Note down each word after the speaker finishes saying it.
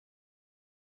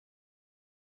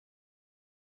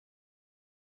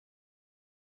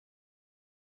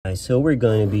So we're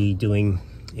going to be doing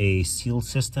a seal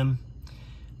system.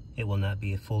 It will not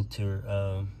be a full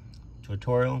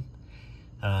tutorial.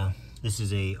 This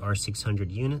is a R600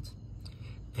 unit,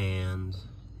 and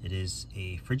it is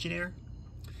a Frigidaire.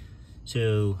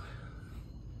 So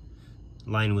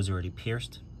line was already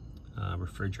pierced.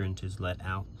 Refrigerant is let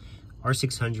out.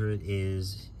 R600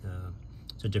 is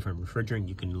it's a different refrigerant.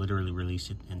 You can literally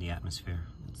release it in the atmosphere.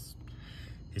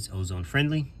 It's ozone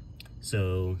friendly.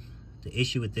 So the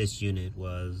issue with this unit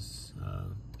was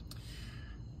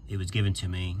it was given to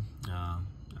me, a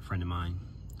friend of mine.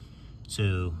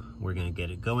 So we're gonna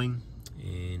get it going,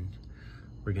 and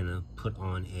we're gonna put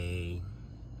on a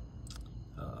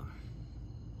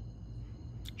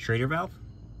Schrader valve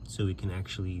so we can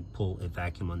actually pull a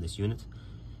vacuum on this unit.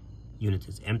 Unit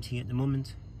is empty at the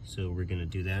moment, so we're gonna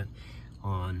do that.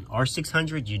 On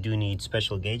R600, you do need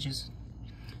special gauges.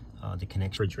 The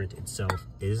connection refrigerant itself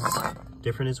is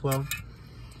different as well.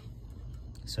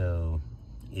 So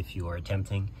if you are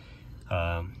attempting,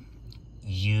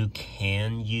 you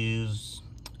can use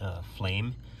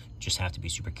flame, just have to be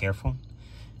super careful.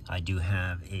 I do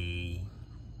have a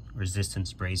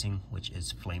resistance brazing, which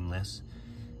is flameless,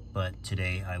 but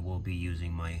today I will be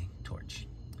using my torch.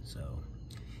 So,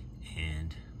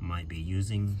 and might be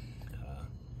using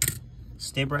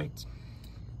Stay-Brite.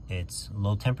 It's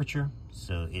low temperature,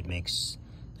 so it makes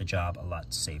the job a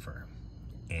lot safer,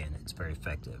 and it's very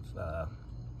effective.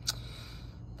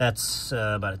 That's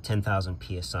about a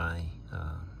 10,000 psi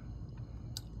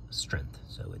strength,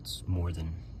 so it's more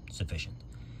than sufficient.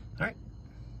 All right,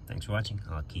 thanks for watching.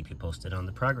 I'll keep you posted on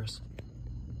the progress.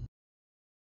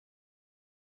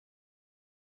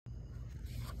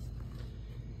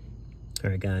 All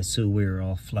right, guys, so we're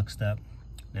all fluxed up.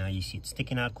 Now you see it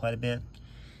sticking out quite a bit.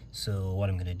 So what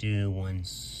I'm gonna do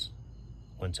once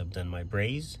I've done my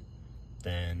braze,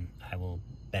 then I will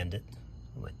bend it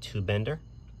with 2-bender,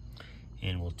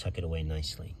 and we'll tuck it away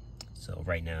nicely. So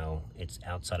right now it's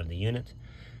outside of the unit.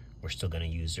 We're still gonna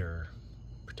use our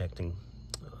protecting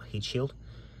heat shield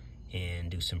and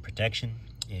do some protection.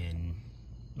 And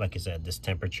like I said, this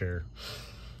temperature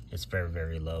is very,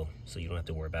 very low, so you don't have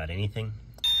to worry about anything.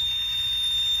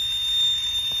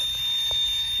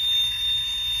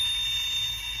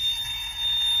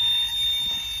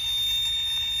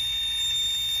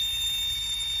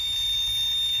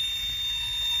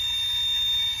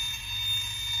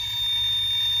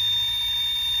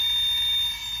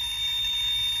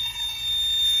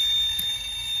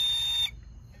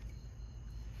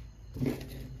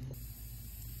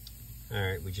 All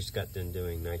right, we just got done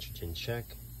doing nitrogen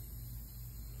check,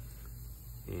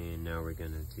 and now we're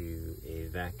gonna do a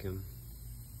vacuum.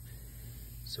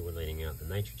 So we're letting out the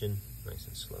nitrogen nice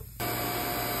and slow.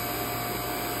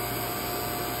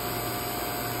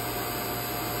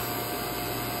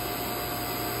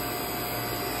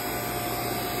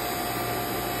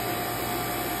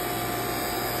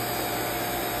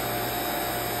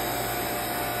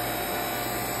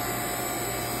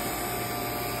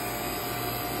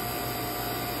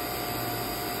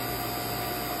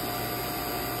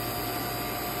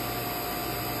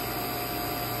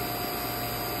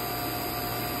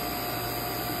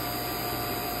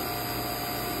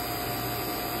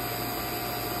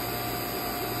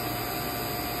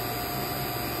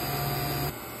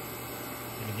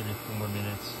 More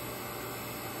minutes.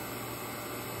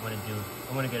 I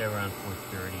want to get around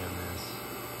 4:30 on this.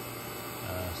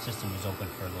 System is open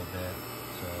for a little bit,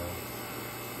 so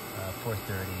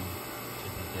 4:30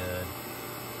 should be good.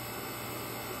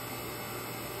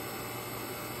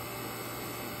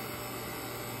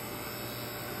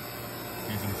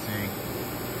 As you can see,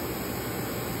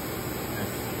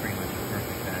 that's pretty much a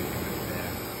perfect vacuum right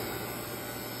there.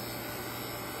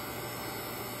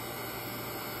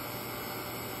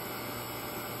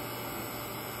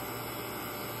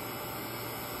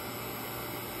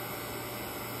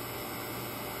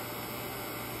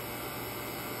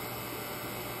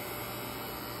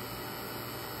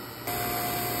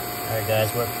 Alright guys,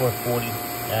 we're at 440,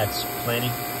 that's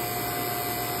plenty.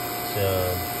 So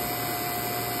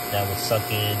that will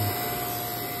suck in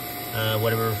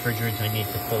whatever refrigerant I need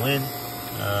to pull in.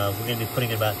 We're going to be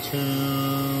putting about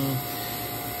 2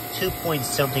 point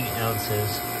something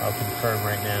ounces. I'll confirm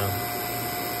right now.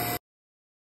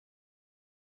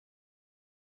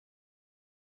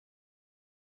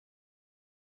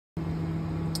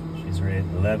 She's ready at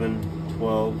 11,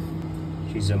 12,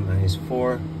 she's at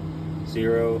 -4,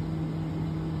 0.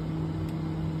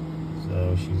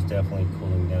 So she's definitely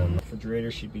cooling down. The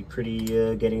refrigerator should be pretty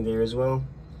getting there as well.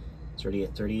 It's already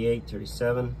at 38,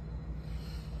 37.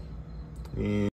 And